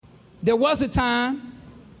There was a time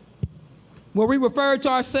where we referred to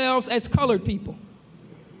ourselves as colored people.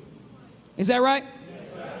 Is that right?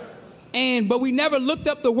 Yes, but we never looked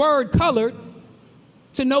up the word colored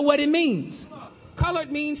to know what it means.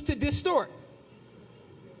 Colored means to distort,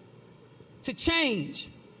 to change.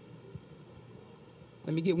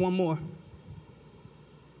 Let me get one more.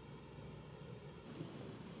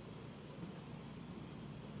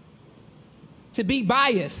 To be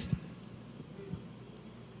biased.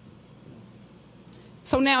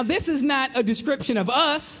 So now this is not a description of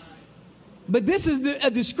us, but this is a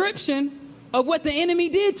description of what the enemy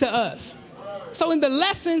did to us. So in the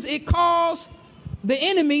lessons, it calls the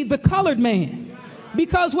enemy the colored man,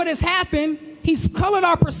 because what has happened, he's colored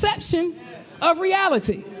our perception of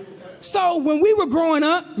reality. So when we were growing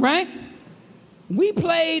up, right, we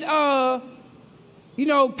played, cowboys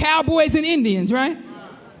and Indians, right?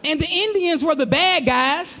 And the Indians were the bad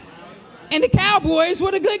guys, and the cowboys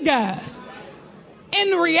were the good guys.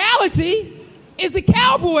 And the reality is the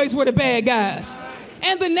cowboys were the bad guys,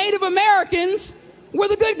 and the Native Americans were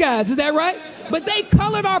the good guys. Is that right? But they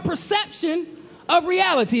colored our perception of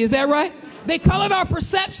reality. Is that right? They colored our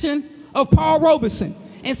perception of Paul Robeson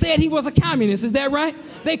and said he was a communist. Is that right?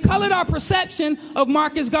 They colored our perception of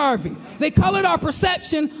Marcus Garvey. They colored our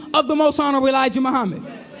perception of the Most Honorable Elijah Muhammad.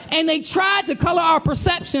 And they tried to color our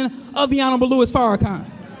perception of the Honorable Louis Farrakhan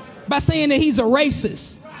by saying that he's a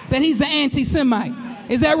racist, that he's an anti-Semite.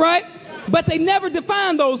 Is that right? But they never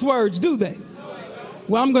define those words, do they?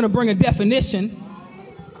 Well, I'm going to bring a definition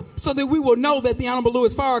so that we will know that the Honorable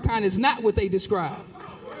Louis Farrakhan is not what they describe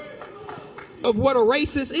of what a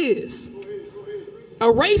racist is. A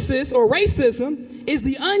racist or racism is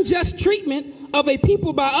the unjust treatment of a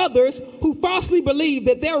people by others who falsely believe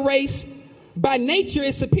that their race by nature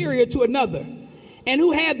is superior to another, and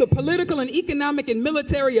who have the political and economic and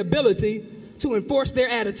military ability to enforce their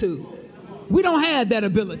attitude. We don't have that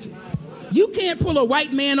ability. You can't pull a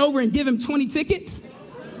white man over and give him 20 tickets.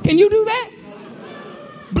 Can you do that?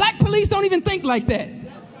 Black police don't even think like that.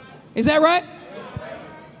 Is that right?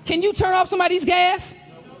 Can you turn off somebody's gas?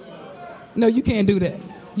 No, you can't do that.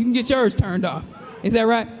 You can get yours turned off. Is that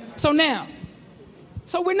right? So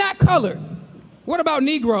we're not colored. What about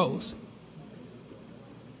Negroes?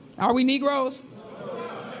 Are we Negroes?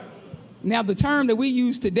 Now, the term that we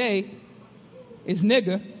use today is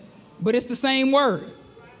nigger, but it's the same word.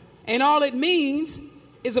 And all it means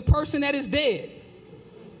is a person that is dead.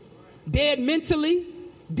 Dead mentally,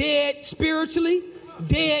 dead spiritually,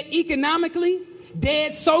 dead economically,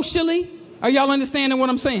 dead socially. Are y'all understanding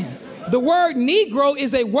what I'm saying? The word Negro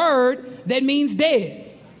is a word that means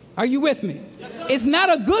dead. Are you with me? It's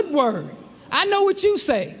not a good word. I know what you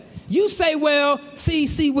say. You say, well,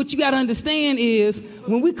 see, what you got to understand is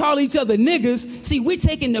when we call each other niggers, see, we're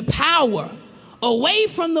taking the power away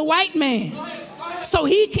from the white man. So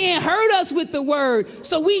he can't hurt us with the word.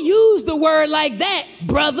 So we use the word like that,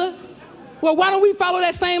 brother. Well, why don't we follow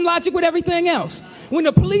that same logic with everything else? When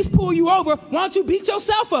the police pull you over, why don't you beat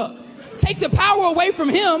yourself up? Take the power away from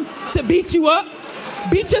him to beat you up.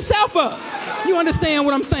 Beat yourself up. You understand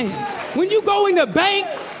what I'm saying? When you go in the bank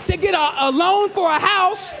to get a loan for a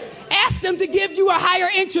house, ask them to give you a higher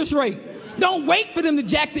interest rate. Don't wait for them to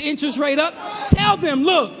jack the interest rate up. Tell them,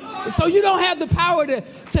 look, so you don't have the power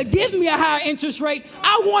to give me a higher interest rate.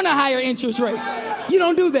 I want a higher interest rate. You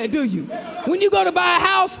don't do that, do you? When you go to buy a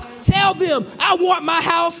house, tell them, I want my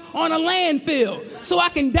house on a landfill so I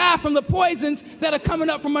can die from the poisons that are coming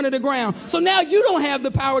up from under the ground. So now you don't have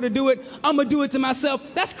the power to do it. I'm going to do it to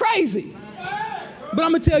myself. That's crazy. But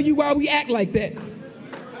I'm going to tell you why we act like that.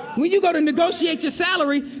 When you go to negotiate your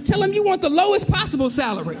salary, tell them you want the lowest possible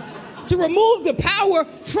salary. To remove the power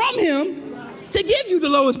from him to give you the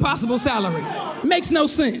lowest possible salary. Makes no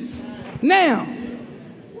sense. Now,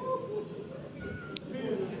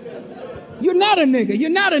 you're not a nigga. You're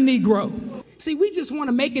not a Negro. See, we just want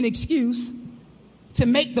to make an excuse to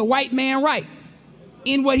make the white man right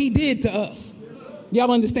in what he did to us.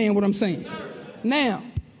 Y'all understand what I'm saying? Now,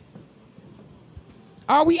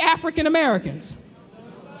 are we African Americans?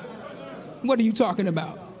 What are you talking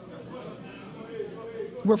about?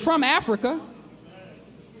 We're from Africa.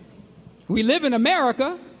 We live in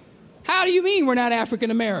America. How do you mean we're not African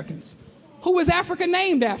Americans? Who was Africa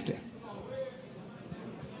named after?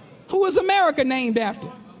 Who was America named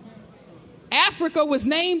after? Africa was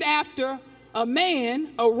named after a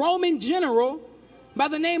man, a Roman general by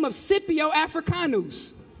the name of Scipio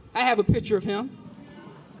Africanus. I have a picture of him.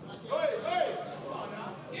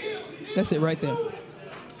 That's it right there.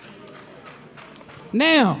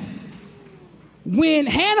 Now, when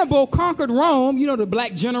Hannibal conquered Rome, you know, the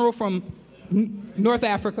black general from North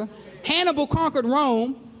Africa, Hannibal conquered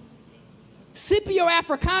Rome, Scipio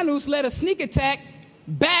Africanus led a sneak attack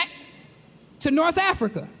back to North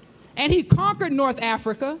Africa. And he conquered North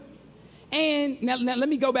Africa. And now let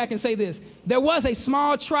me go back and say this. There was a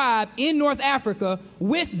small tribe in North Africa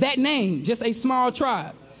with that name, just a small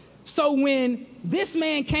tribe. So when this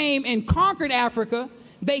man came and conquered Africa,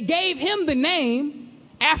 they gave him the name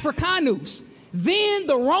Africanus. Then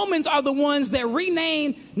the Romans are the ones that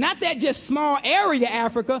renamed not that just small area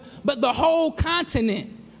Africa, but the whole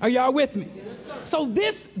continent. Are y'all with me? So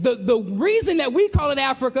the reason that we call it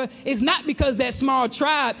Africa is not because that small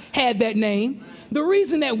tribe had that name. The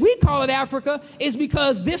reason that we call it Africa is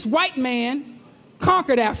because this white man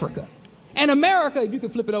conquered Africa. And America, if you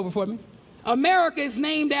could flip it over for me, America is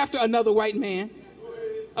named after another white man,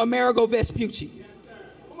 Amerigo Vespucci.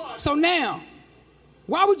 So now,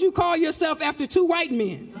 why would you call yourself after two white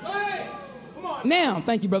men? Now,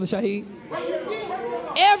 thank you, Brother Shaheed.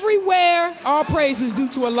 Everywhere, all praise is due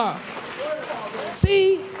to Allah.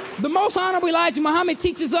 See, the most honorable Elijah Muhammad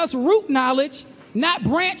teaches us root knowledge, not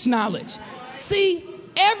branch knowledge. See,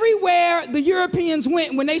 everywhere the Europeans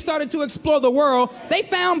went when they started to explore the world, they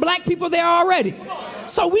found black people there already.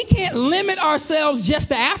 So we can't limit ourselves just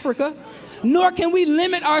to Africa, nor can we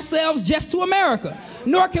limit ourselves just to America,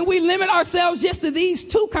 nor can we limit ourselves just to these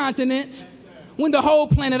two continents when the whole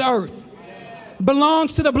planet Earth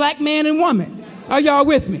belongs to the black man and woman. Are y'all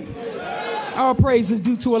with me? All praise is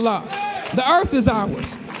due to Allah. The earth is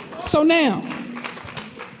ours. So now,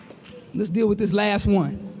 let's deal with this last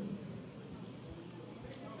one.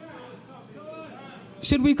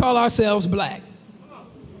 Should we call ourselves black?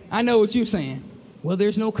 I know what you're saying. Well,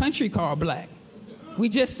 there's no country called black. We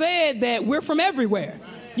just said that we're from everywhere.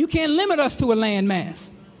 You can't limit us to a landmass.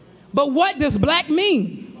 But what does black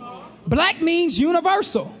mean? Black means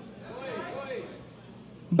universal.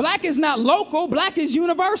 Black is not local. Black is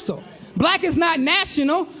universal. Black is not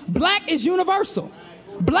national. Black is universal.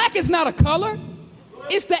 Black is not a color.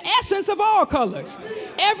 It's the essence of all colors.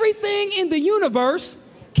 Everything in the universe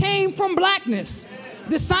came from blackness.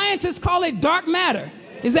 The scientists call it dark matter.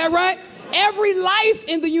 Is that right? Every life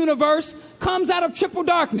in the universe comes out of triple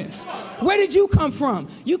darkness. Where did you come from?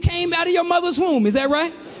 You came out of your mother's womb. Is that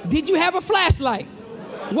right? Did you have a flashlight?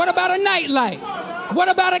 What about a nightlight? What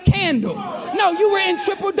about a candle? No, you were in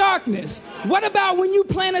triple darkness. What about when you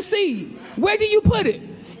plant a seed? Where do you put it?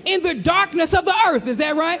 In the darkness of the earth. Is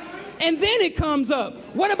that right? And then it comes up.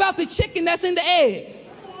 What about the chicken that's in the egg?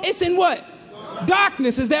 It's in what?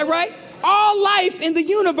 Darkness. Is that right? All life in the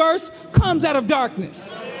universe comes out of darkness,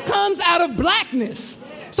 comes out of blackness.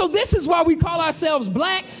 So this is why we call ourselves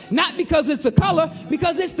black, not because it's a color,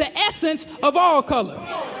 because it's the essence of all color,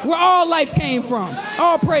 where all life came from.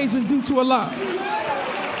 All praise is due to Allah.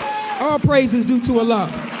 All praise is due to Allah.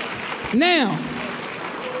 Now,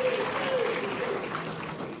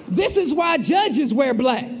 this is why judges wear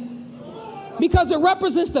black, because it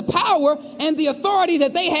represents the power and the authority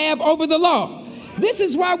that they have over the law. This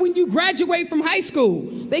is why when you graduate from high school,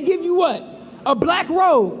 they give you what? A black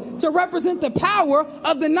robe to represent the power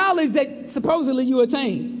of the knowledge that supposedly you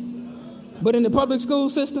attain. But in the public school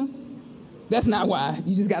system, that's not why.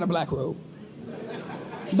 You just got a black robe.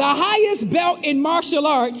 The highest belt in martial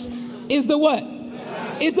arts is the what?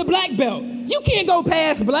 Is the black belt. You can't go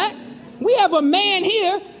past black. We have a man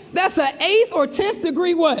here that's an 8th or 10th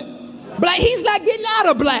degree what? Black. He's not getting out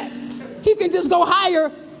of black. He can just go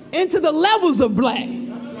higher into the levels of black.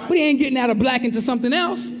 But he ain't getting out of black into something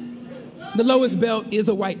else. The lowest belt is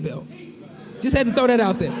a white belt. Just had to throw that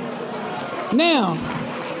out there. Now,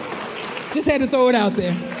 just had to throw it out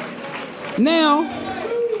there. Now,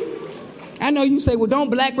 I know you say, well, don't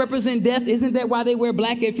black represent death? Isn't that why they wear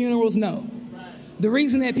black at funerals? No. The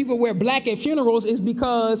reason that people wear black at funerals is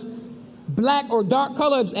because black or dark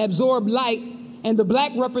colors absorb light, and the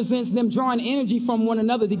black represents them drawing energy from one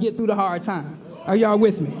another to get through the hard time. Are y'all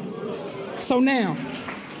with me? So now,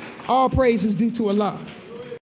 all praise is due to Allah.